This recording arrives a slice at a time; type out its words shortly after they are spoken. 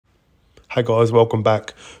Hey guys, welcome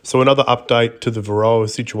back. So another update to the Varroa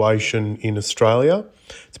situation in Australia.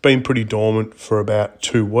 It's been pretty dormant for about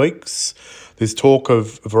 2 weeks. There's talk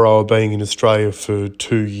of Varroa being in Australia for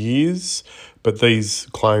 2 years, but these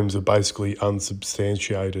claims are basically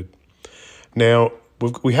unsubstantiated. Now,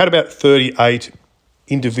 we had about 38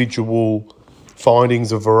 individual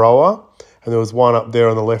findings of Varroa, and there was one up there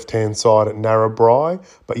on the left-hand side at Narrabri,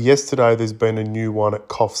 but yesterday there's been a new one at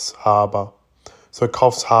Coffs Harbour. So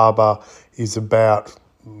Coffs Harbour is about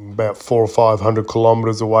 400 or 500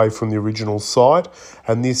 kilometres away from the original site,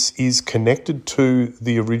 and this is connected to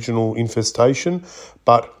the original infestation,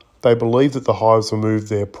 but they believe that the hives were moved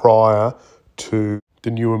there prior to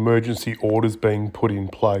the new emergency orders being put in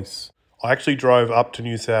place. I actually drove up to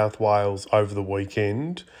New South Wales over the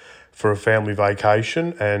weekend for a family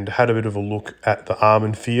vacation and had a bit of a look at the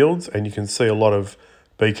almond fields, and you can see a lot of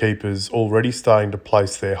beekeepers already starting to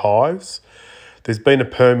place their hives. There's been a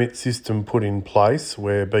permit system put in place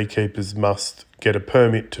where beekeepers must get a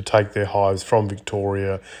permit to take their hives from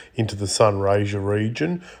Victoria into the Sunraysia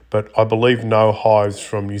region, but I believe no hives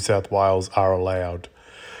from New South Wales are allowed.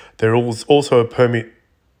 There is also a permit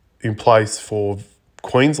in place for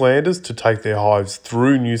Queenslanders to take their hives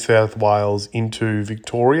through New South Wales into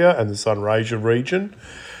Victoria and the Sunraysia region.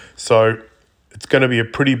 So it's going to be a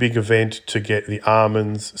pretty big event to get the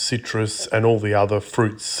almonds, citrus and all the other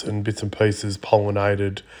fruits and bits and pieces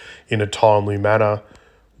pollinated in a timely manner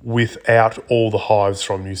without all the hives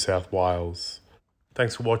from New South Wales.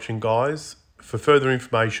 Thanks for watching, guys. For further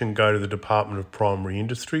information, go to the Department of Primary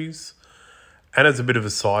Industries. And as a bit of a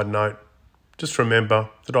side note, just remember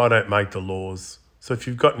that I don't make the laws. So if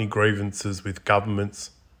you've got any grievances with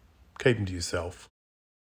governments, keep them to yourself.